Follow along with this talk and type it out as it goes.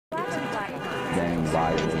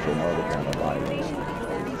violence and other kind of violence.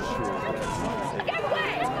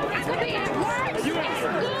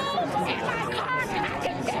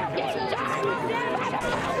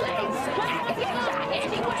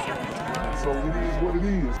 So it is what it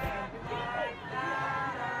is.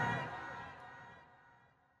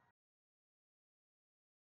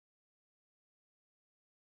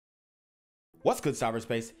 What's good,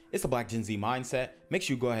 cyberspace? It's the Black Gen Z Mindset. Make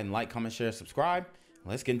sure you go ahead and like, comment, share, subscribe.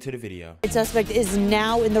 Let's get into the video. The suspect is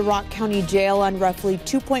now in the Rock County Jail on roughly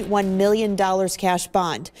 $2.1 million cash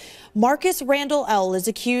bond. Marcus Randle L. is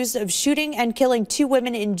accused of shooting and killing 2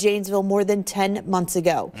 women in Janesville more than 10 months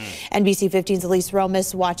ago. NBC 15's Elise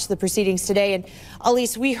Romas watched the proceedings today. And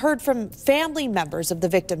Elise, we heard from family members of the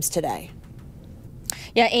victims today.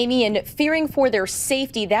 Yeah, Amy, and fearing for their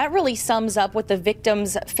safety, that really sums up what the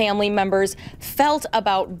victims' family members felt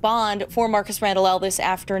about bond for Marcus Randle L. this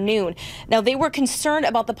afternoon. Now, they were concerned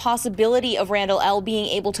about the possibility of Randle L. being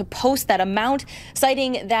able to post that amount,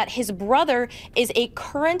 citing that his brother is a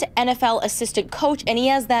current NFL assistant coach and he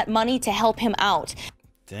has that money to help him out.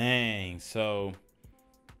 Dang, so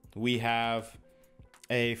we have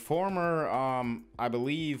a former, I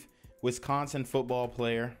believe, Wisconsin football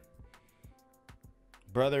player.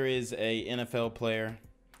 Brother is a NFL player,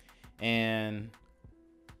 and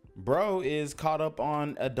bro is caught up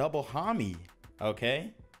on a double homie.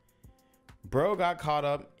 Okay, bro got caught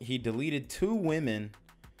up. He deleted 2 women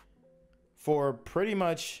for pretty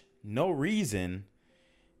much no reason,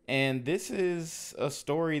 and this is a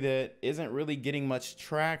story that isn't really getting much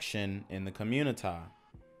traction in the community.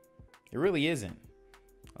 It really isn't.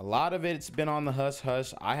 A lot of it's been on the hush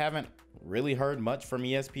hush. I haven't really heard much from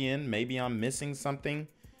ESPN. Maybe I'm missing something,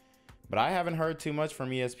 but I haven't heard too much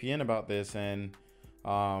from ESPN about this. And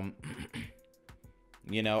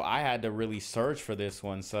you know, I had to really search for this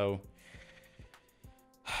one, so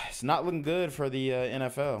it's not looking good for the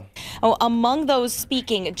NFL. Oh, among those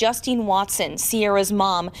speaking, Justine Watson, Sierra's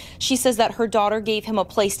mom, she says that her daughter gave him a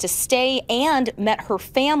place to stay and met her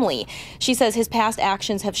family. She says his past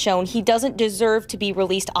actions have shown he doesn't deserve to be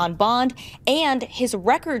released on bond, and his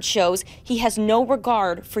record shows he has no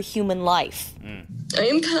regard for human life. I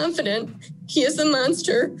am confident he is the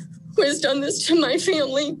monster who has done this to my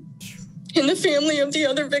family and the family of the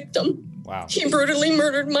other victim. Wow. He brutally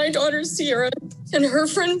murdered my daughter Seaira and her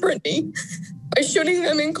friend Brittany by shooting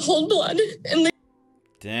them in cold blood. And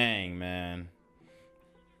dang, man.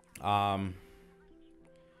 A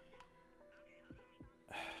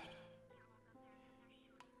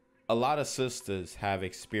lot of sisters have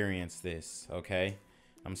experienced this, okay?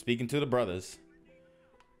 I'm speaking to the brothers.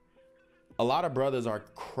 A lot of brothers are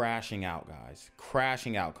crashing out, guys.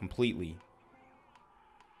 Crashing out completely.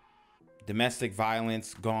 Domestic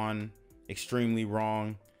violence gone extremely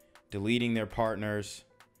wrong. Deleting their partners.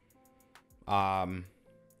 But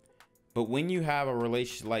when you have a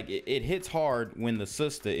relationship, like it hits hard when the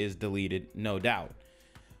sister is deleted, no doubt.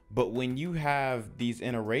 But when you have these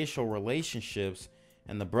interracial relationships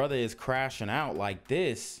and the brother is crashing out like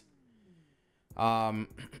this,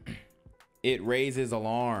 it raises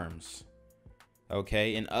alarms.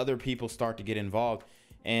 Okay, and other people start to get involved.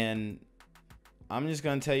 And I'm just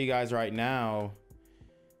gonna tell you guys right now,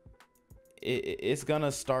 it's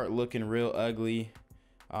gonna start looking real ugly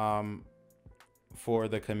for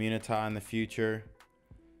the community in the future.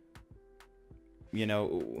 You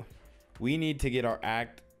know, we need to get our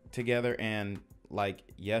act together, and like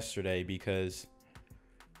yesterday, because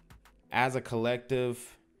as a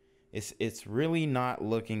collective, it's really not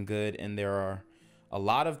looking good, and there are a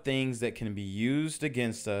lot of things that can be used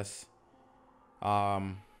against us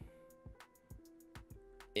on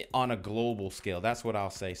a global scale. That's what I'll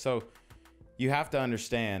say. So you have to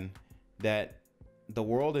understand that the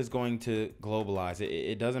world is going to globalize.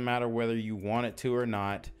 It doesn't matter whether you want it to or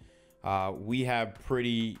not. We have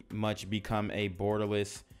pretty much become a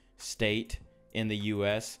borderless state in the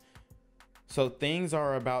US. So things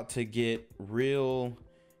are about to get real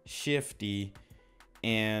shifty,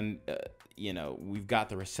 and you know, we've got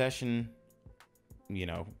the recession, you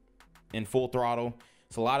know, in full throttle.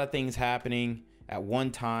 It's a lot of things happening at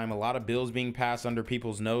one time, a lot of bills being passed under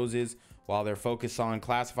people's noses while they're focused on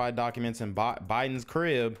classified documents in Biden's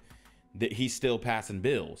crib, that he's still passing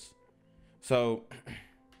bills. So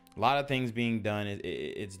a lot of things being done.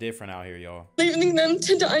 It's different out here, y'all. leaving them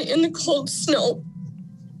to die in the cold snow.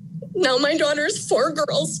 Now my daughter's 4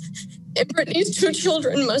 girls and Brittany's 2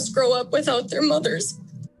 children must grow up without their mothers.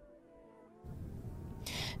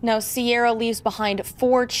 Now, Seaira leaves behind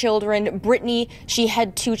 4 children. Brittany, she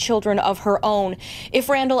had 2 children of her own. If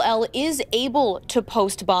Randle L. is able to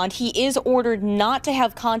post bond, he is ordered not to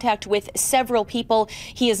have contact with several people.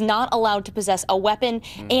 He is not allowed to possess a weapon,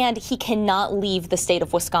 and he cannot leave the state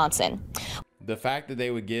of Wisconsin. The fact that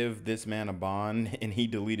they would give this man a bond and he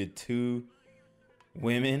deleted 2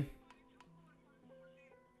 women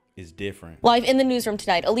is different. Live in the newsroom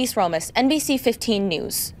tonight, Odysse Romas, NBC 15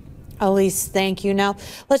 News. Elise, thank you. Now,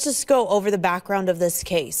 let's just go over the background of this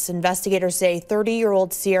case. Investigators say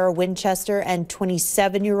 30-year-old Seaira Winchester and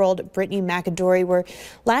 27-year-old Brittany McAdory were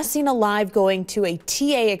last seen alive going to a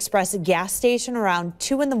TA Express gas station around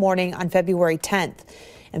 2 in the morning on February 10th.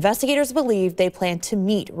 Investigators believe they planned to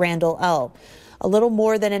meet Randle L. A little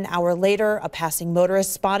more than an hour later, a passing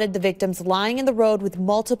motorist spotted the victims lying in the road with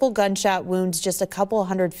multiple gunshot wounds just a couple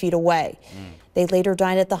hundred feet away. They later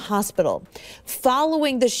died at the hospital.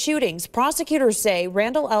 Following the shootings, prosecutors say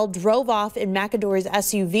Randle L. drove off in McAdory's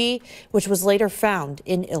SUV, which was later found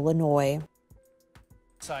in Illinois.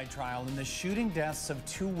 Side trial in the shooting deaths of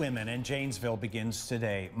 2 women in Janesville begins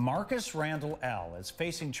today. Marcus Randle L. is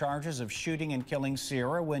facing charges of shooting and killing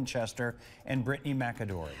Seaira Winchester and Brittany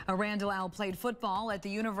McAdory. Randle L. played football at the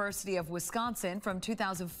University of Wisconsin from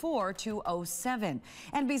 2004 to 2007.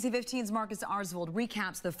 NBC 15's Marcus Arsvold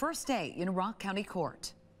recaps the first day in Rock County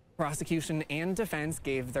Court. Prosecution and defense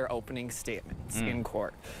gave their opening statements in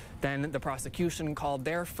court. Then the prosecution called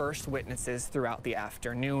their first witnesses throughout the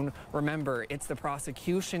afternoon. Remember, it's the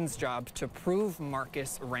prosecution's job to prove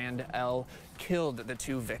Marcus Randle killed the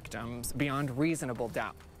 2 victims beyond reasonable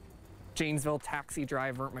doubt. Janesville taxi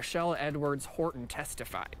driver Michelle Edwards Horton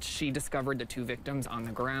testified. She discovered the 2 victims on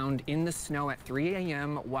the ground in the snow at 3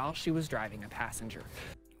 a.m. while she was driving a passenger.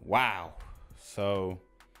 Wow. So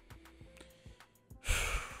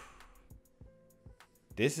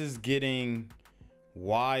this is getting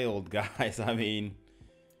wild, guys. I mean,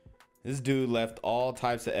 this dude left all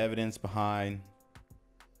types of evidence behind,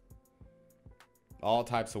 all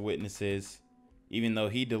types of witnesses, even though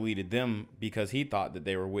he deleted them because he thought that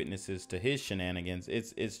they were witnesses to his shenanigans.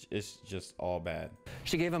 It's just all bad.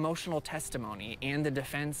 She gave emotional testimony, and the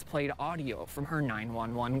defense played audio from her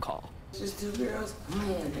 911 call. Just 2 girls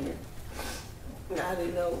playing here. I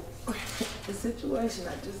didn't know the situation.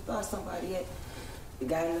 I just thought somebody had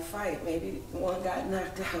got in a fight. Maybe one got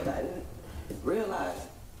knocked out. I didn't realize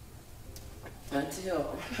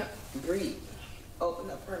until Bree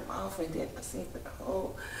opened up her mouth, and then I seen the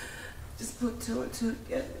whole, just put 2 and 2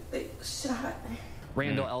 together. They shot.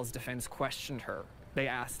 Randle L.'s defense questioned her. They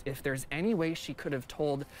asked if there's any way she could have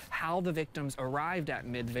told how the victims arrived at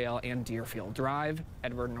Midvale and Deerfield Drive.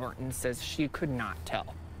 Edward Norton says she could not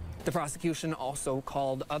tell. The prosecution also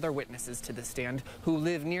called other witnesses to the stand who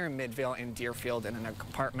live near Midvale and Deerfield in an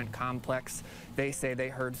apartment complex. They say they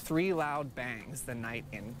heard 3 loud bangs the night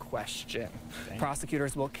in question. Dang.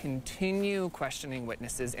 Prosecutors will continue questioning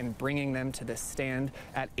witnesses and bringing them to the stand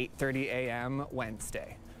at 8:30 a.m.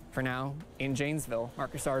 Wednesday. For now, in Janesville,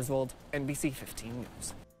 Marcus Arsvold, NBC 15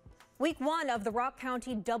 News. Week 1 of the Rock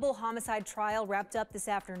County double homicide trial wrapped up this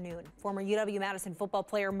afternoon. Former UW-Madison football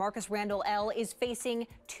player Marcus Randle L. is facing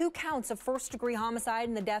 2 counts of first-degree homicide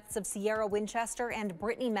in the deaths of Seaira Winchester and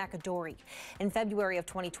Brittany McAdory. In February of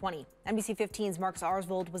 2020, NBC 15's Marcus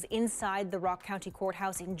Arsvold was inside the Rock County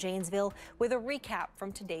Courthouse in Janesville with a recap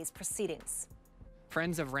from today's proceedings.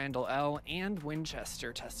 Friends of Randle L. and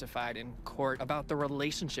Winchester testified in court about the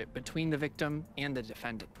relationship between the victim and the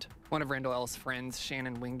defendant. One of Randle L.'s friends,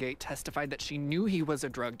 Shannon Wingate, testified that she knew he was a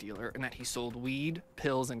drug dealer and that he sold weed,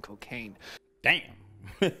 pills, and cocaine. Damn.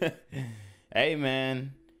 Hey,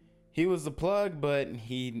 man, he was the plug, but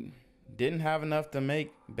he didn't have enough to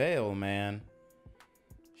make bail, man.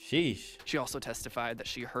 Sheesh. She also testified that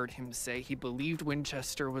she heard him say he believed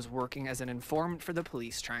Winchester was working as an informant for the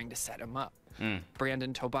police trying to set him up.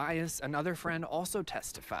 Brandon Tobias, another friend, also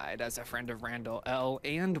testified as a friend of Randle L.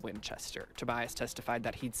 and Winchester. Tobias testified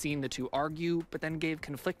that he'd seen the 2 argue, but then gave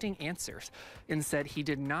conflicting answers and said he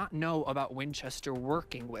did not know about Winchester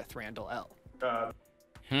working with Randle L.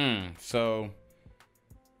 So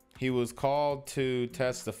he was called to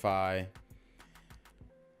testify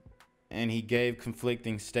and he gave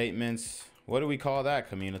conflicting statements. What do we call that,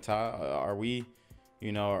 community? Are we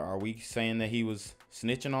saying that he was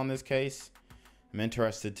snitching on this case? I'm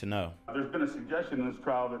interested to know. There's been a suggestion in this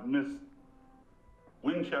trial that Miss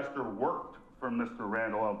Winchester worked for Mr.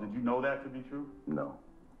 Randle L. Did you know that to be true? No.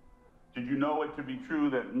 Did you know it to be true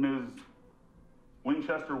that Ms.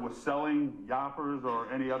 Winchester was selling yoppers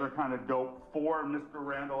or any other kind of dope for Mr.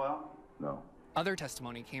 Randle L? No. Other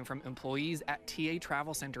testimony came from employees at TA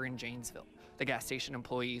Travel Center in Janesville. The gas station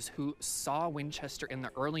employees who saw Winchester in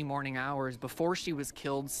the early morning hours before she was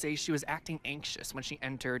killed say she was acting anxious when she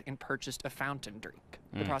entered and purchased a fountain drink.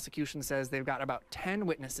 The prosecution says they've got about 10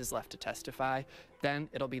 witnesses left to testify. Then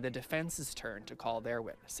it'll be the defense's turn to call their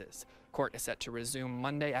witnesses. Court is set to resume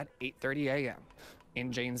Monday at 8:30 a.m.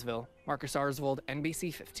 In Janesville, Marcus Arsvold,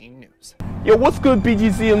 NBC 15 News. Yo, what's good,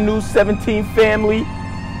 BGZM News 17 family?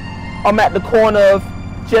 I'm at the corner of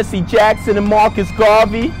Jesse Jackson and Marcus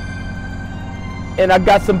Garvey, and I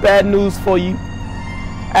got some bad news for you.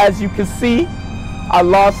 As you can see, I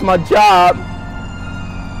lost my job.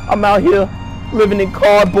 I'm out here living in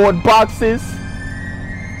cardboard boxes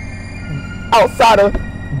outside of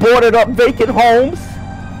boarded up vacant homes.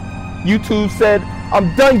 YouTube said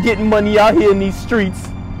I'm done getting money out here in these streets.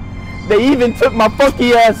 They even took my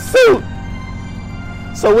funky ass suit.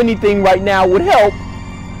 So anything right now would help.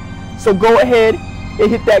 So go ahead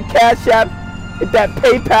and hit that Cash App, hit that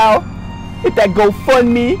PayPal, hit that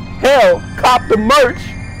GoFundMe. Hell, cop the merch.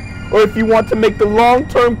 Or if you want to make the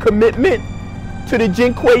long-term commitment to the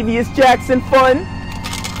Jinquavius Jackson Fund,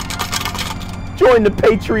 join the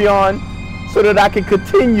Patreon so that I can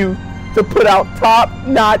continue to put out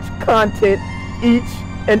top-notch content each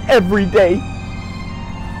and every day.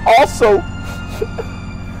 Also,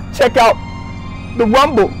 check out the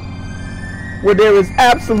Rumble, where there is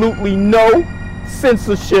absolutely no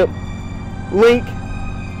censorship. Link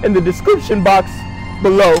in the description box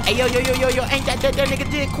below. Hey, yo, ain't that nigga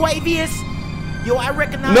Jinquavius? Yo, I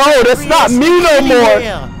recognize. No, that's not me no more.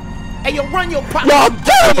 Hey, yo, run your pocket. Y'all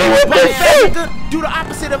tell me what they say. Do the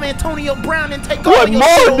opposite of Antonio Brown and take What all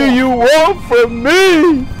your more do you want from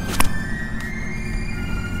me?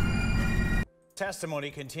 Testimony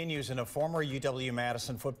continues in a former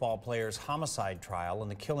UW-Madison football player's homicide trial in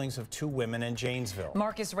the killings of 2 women in Janesville.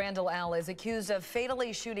 Marcus Randle L. is accused of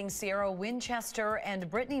fatally shooting Seaira Winchester and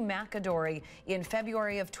Brittany McAdory in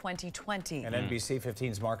February of 2020. And NBC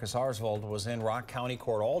 15's Marcus Arsvold was in Rock County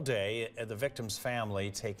Court all day at the victim's family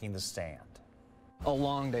taking the stand. A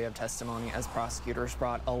long day of testimony as prosecutors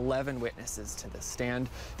brought 11 witnesses to the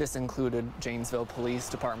stand. This included Janesville Police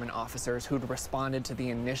Department officers who'd responded to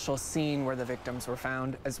the initial scene where the victims were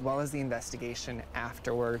found, as well as the investigation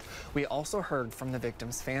afterward. We also heard from the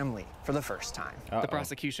victim's family for the first time. The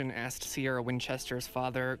prosecution asked Seaira Winchester's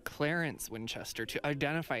father, Clarence Winchester, to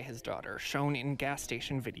identify his daughter, shown in gas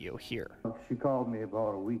station video here. She called me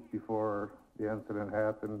about a week before the incident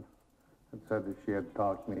happened and said that she had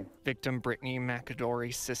talked to me. Victim Brittany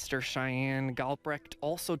McAdory's sister, Cheyenne Galbrecht,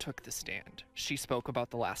 also took the stand. She spoke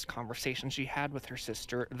about the last conversation she had with her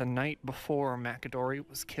sister the night before McAdory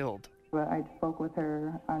was killed. But I spoke with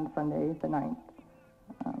her on Sunday the 9th.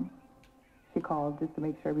 She called just to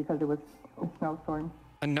make sure because it was a snowstorm.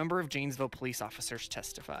 A number of Janesville police officers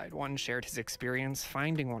testified. One shared his experience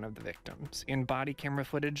finding one of the victims. In body camera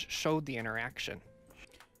footage showed the interaction.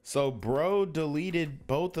 So bro deleted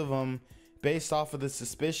both of them based off of the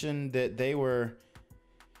suspicion that they were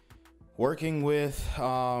working with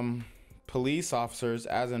police officers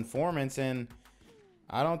as informants, and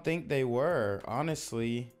I don't think they were.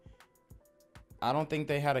 Honestly, I don't think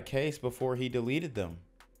they had a case before he deleted them.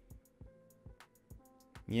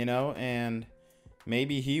 You know, and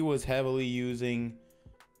maybe he was heavily using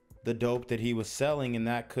the dope that he was selling, and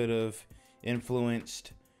that could have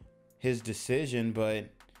influenced his decision, but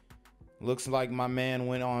looks like my man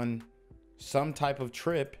went on some type of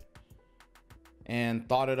trip and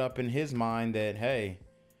thought it up in his mind that, hey,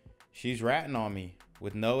 she's ratting on me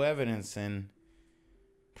with no evidence. And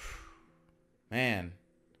man,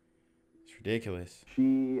 it's ridiculous.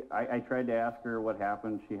 I tried to ask her what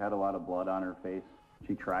happened. She had a lot of blood on her face.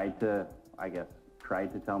 She tried to,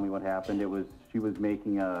 tried to tell me what happened. She was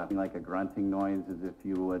making like a grunting noise as if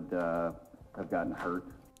you would have gotten hurt.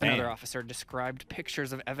 Another officer described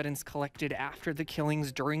pictures of evidence collected after the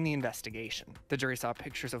killings during the investigation. The jury saw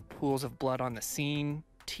pictures of pools of blood on the scene,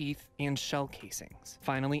 teeth, and shell casings.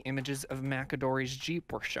 Finally, images of McAdory's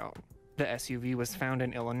Jeep were shown. The SUV was found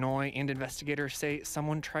in Illinois, and investigators say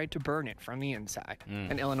someone tried to burn it from the inside.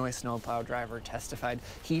 An Illinois snowplow driver testified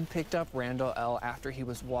he'd picked up Randle L. after he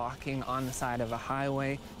was walking on the side of a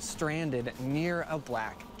highway, stranded near a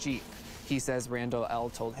black Jeep. He says Randle L.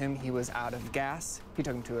 told him he was out of gas. He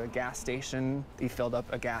took him to a gas station. He filled up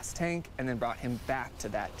a gas tank and then brought him back to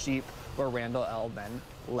that Jeep where Randle L. then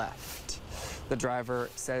left. The driver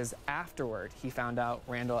says afterward he found out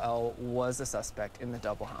Randle L. was a suspect in the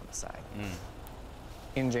double homicide.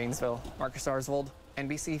 In Janesville, Marcus Arsvold,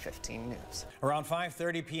 NBC 15 News. Around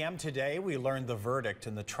 5:30 p.m. today, we learned the verdict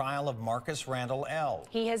in the trial of Marcus Randle L.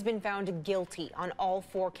 He has been found guilty on all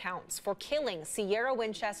 4 counts for killing Seaira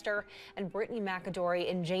Winchester and Brittany McAdory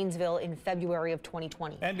in Janesville in February of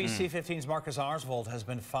 2020. NBC 15's Marcus Arsvold has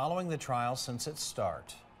been following the trial since its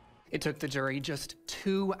start. It took the jury just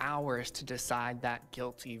 2 hours to decide that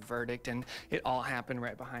guilty verdict, and it all happened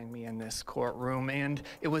right behind me in this courtroom, and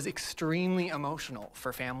it was extremely emotional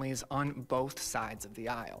for families on both sides of the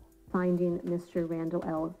aisle. Finding Mr. Randle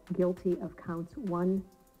L. guilty of counts 1,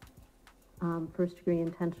 first-degree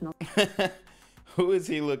intentional. Who is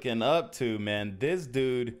he looking up to, man? This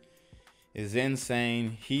dude is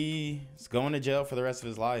insane. He's going to jail for the rest of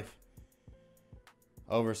his life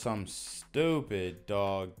over some stupid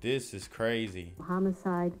dog. This is crazy.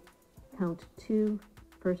 Homicide, count 2,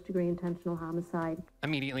 first-degree intentional homicide.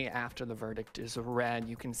 Immediately after the verdict is read,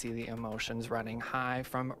 you can see the emotions running high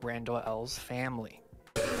from Randle L's family.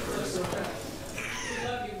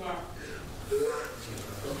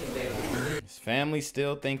 His family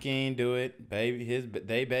still thinking he didn't do it.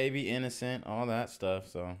 They baby innocent, all that stuff.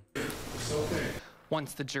 So It's okay.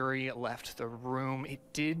 Once the jury left the room, it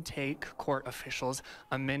did take court officials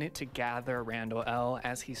a minute to gather Randle L.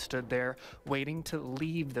 as he stood there waiting to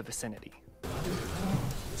leave the vicinity.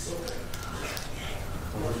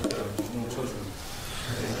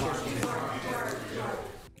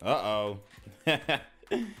 Uh-oh.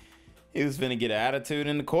 He was finna get an attitude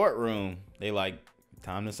in the courtroom. They like,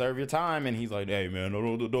 time to serve your time. And he's like, hey, man,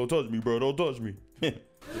 don't touch me, bro. Don't touch me.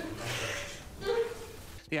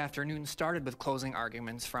 The afternoon started with closing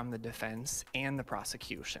arguments from the defense and the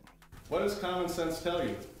prosecution. What does common sense tell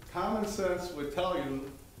you? Common sense would tell you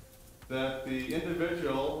that the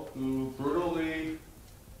individual who brutally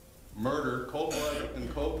murdered cold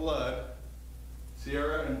blood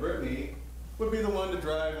Seaira and Brittany would be the one to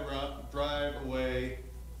drive away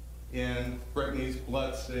in Brittany's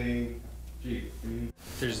blood-stained Jeep.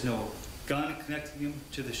 There's no gun connecting him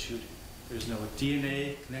to the shooting. There's no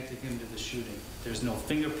DNA connecting him to the shooting. There's no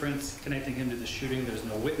fingerprints connecting him to the shooting. There's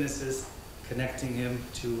no witnesses connecting him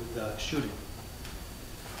to the shooting.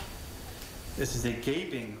 This is a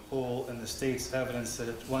gaping hole in the state's evidence that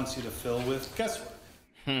it wants you to fill with guesswork.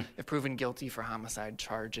 If proven guilty for homicide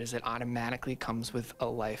charges, it automatically comes with a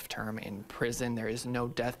life term in prison. There is no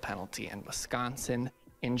death penalty in Wisconsin.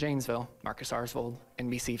 In Janesville, Marcus Arsvold,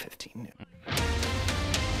 NBC 15 News.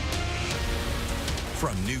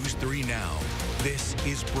 From News 3 Now, this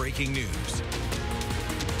is breaking news.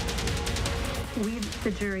 We, the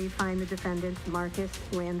jury, find the defendant, Marcus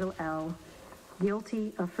Randle L.,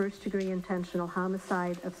 guilty of first-degree intentional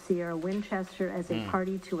homicide of Seaira Winchester as a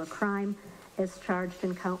party to a crime, as charged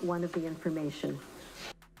in count 1 of the information.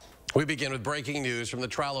 We begin with breaking news from the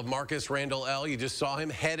trial of Marcus Randle L. You just saw him,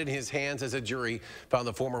 head in his hands, as a jury found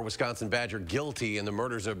the former Wisconsin Badger guilty in the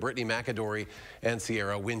murders of Brittany McAdory and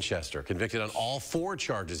Seaira Winchester. Convicted on all 4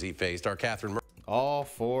 charges he faced. Our Catherine. All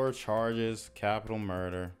 4 charges, capital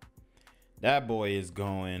murder. That boy is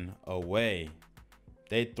going away.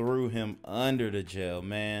 They threw him under the jail,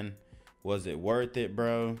 man. Was it worth it,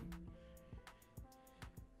 bro?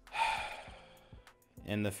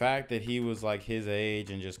 And the fact that he was like his age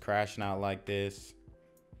and just crashing out like this.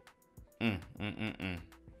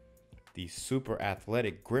 These super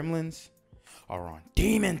athletic gremlins are on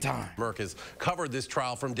demon time. Merck has covered this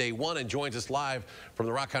trial from day 1 and joins us live from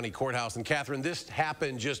the Rock County Courthouse. And Catherine, this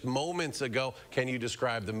happened just moments ago. Can you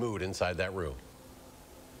describe the mood inside that room?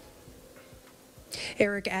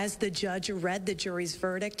 Eric, as the judge read the jury's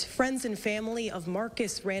verdict, friends and family of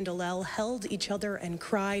Marcus Randle L. held each other and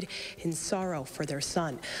cried in sorrow for their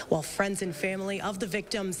son, while friends and family of the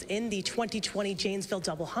victims in the 2020 Janesville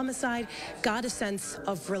double homicide got a sense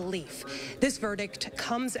of relief. This verdict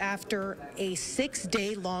comes after a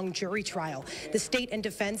 6-day-long jury trial. The state and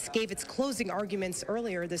defense gave its closing arguments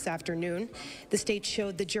earlier this afternoon. The state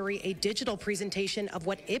showed the jury a digital presentation of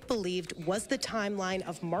what it believed was the timeline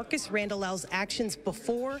of Marcus Randle L's actions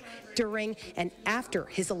before, during, and after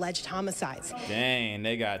his alleged homicides. Dang,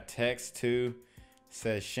 they got text too.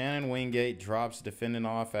 Says Shannon Wingate drops defendant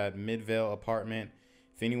off at Midvale apartment.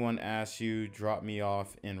 If anyone asks you, drop me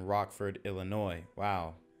off in Rockford, Illinois.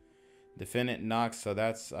 Wow. Defendant knocks, so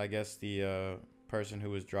that's, I guess, the person who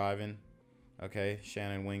was driving. Okay,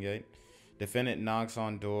 Shannon Wingate. Defendant knocks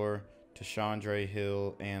on door. Tashandre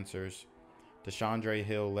Hill answers. Tashandre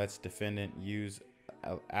Hill lets defendant use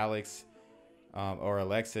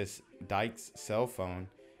Alexis Dyke's cell phone.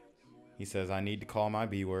 He says, I need to call my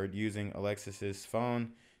B word. Using Alexis's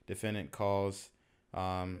phone, defendant calls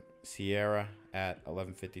Seaira at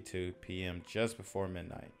 11:52 p.m. just before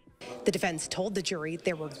midnight. The defense told the jury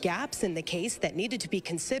there were gaps in the case that needed to be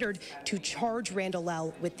considered to charge Randle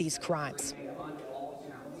L. with these crimes.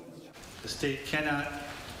 The state cannot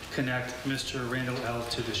connect Mr. Randle L.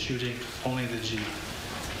 to the shooting, only the Jeep.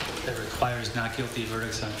 That requires not guilty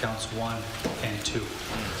verdicts on counts 1 and 2.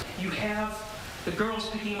 You have the girls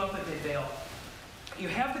picking him up at Midvale. You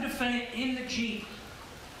have the defendant in the Jeep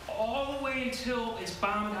all the way until it's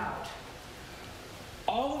bombed out.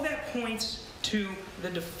 All of that points to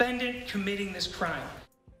the defendant committing this crime.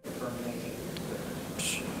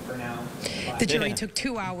 For now. The jury took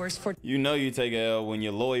 2 hours for... You know you take a L when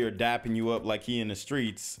your lawyer dapping you up like he in the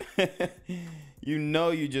streets. You know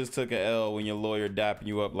you just took a L when your lawyer dapping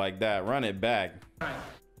you up like that. Run it back.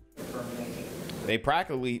 They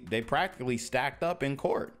practically stacked up in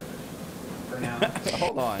court. For now.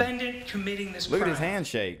 Hold on. Defendant committing this Look crime. at his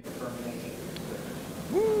handshake.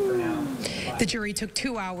 For now. The jury took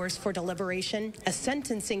 2 hours for deliberation. A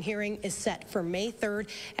sentencing hearing is set for May 3rd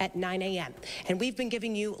at 9 a.m. And we've been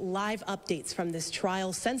giving you live updates from this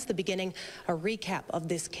trial since the beginning. A recap of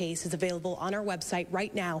this case is available on our website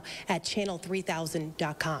right now at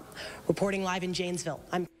channel3000.com. Reporting live in Janesville,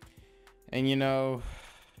 I'm... And you know,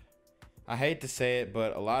 I hate to say it,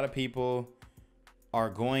 but a lot of people are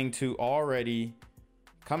going to already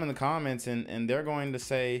come in the comments and they're going to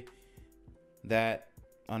say that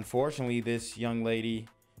unfortunately this young lady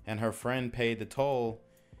and her friend paid the toll,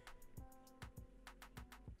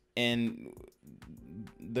 and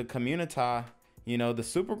the community, you know, the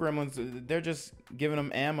super gremlins, they're just giving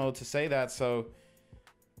them ammo to say that. So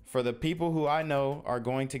for the people who I know are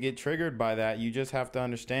going to get triggered by that, you just have to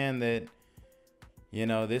understand that, you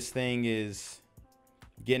know, this thing is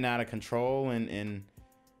getting out of control, and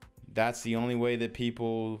that's the only way that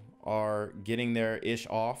people are getting their ish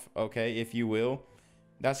off, okay, if you will.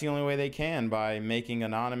 That's the only way they can, by making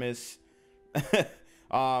anonymous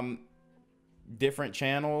different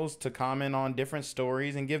channels to comment on different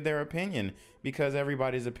stories and give their opinion, because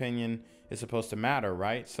everybody's opinion is supposed to matter,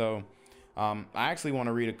 right? So I actually want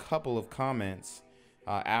to read a couple of comments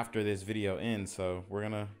after this video ends, so we're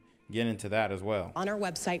gonna get into that as well. On our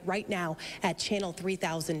website right now at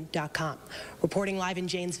channel3000.com. Reporting live in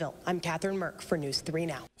Janesville, I'm Catherine Merck for News 3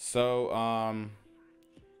 Now. So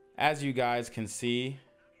as you guys can see,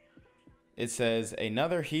 it says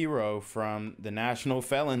another hero from the National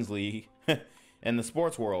Felons League in the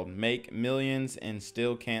sports world, make millions and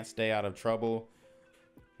still can't stay out of trouble.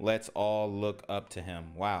 Let's all look up to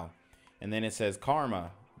him. Wow. And then it says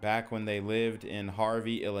karma, back when they lived in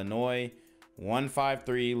Harvey, Illinois,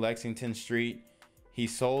 153 Lexington Street. He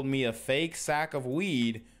sold me a fake sack of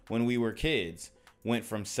weed when we were kids. Went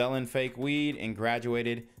from selling fake weed and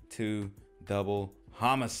graduated to double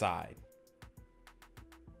homicide.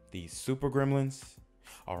 These super gremlins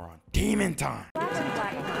are on demon time.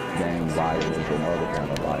 Gang violence and other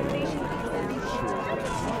kind of violence.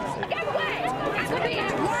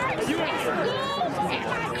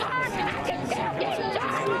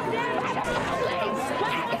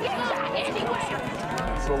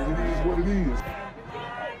 So it is what it is.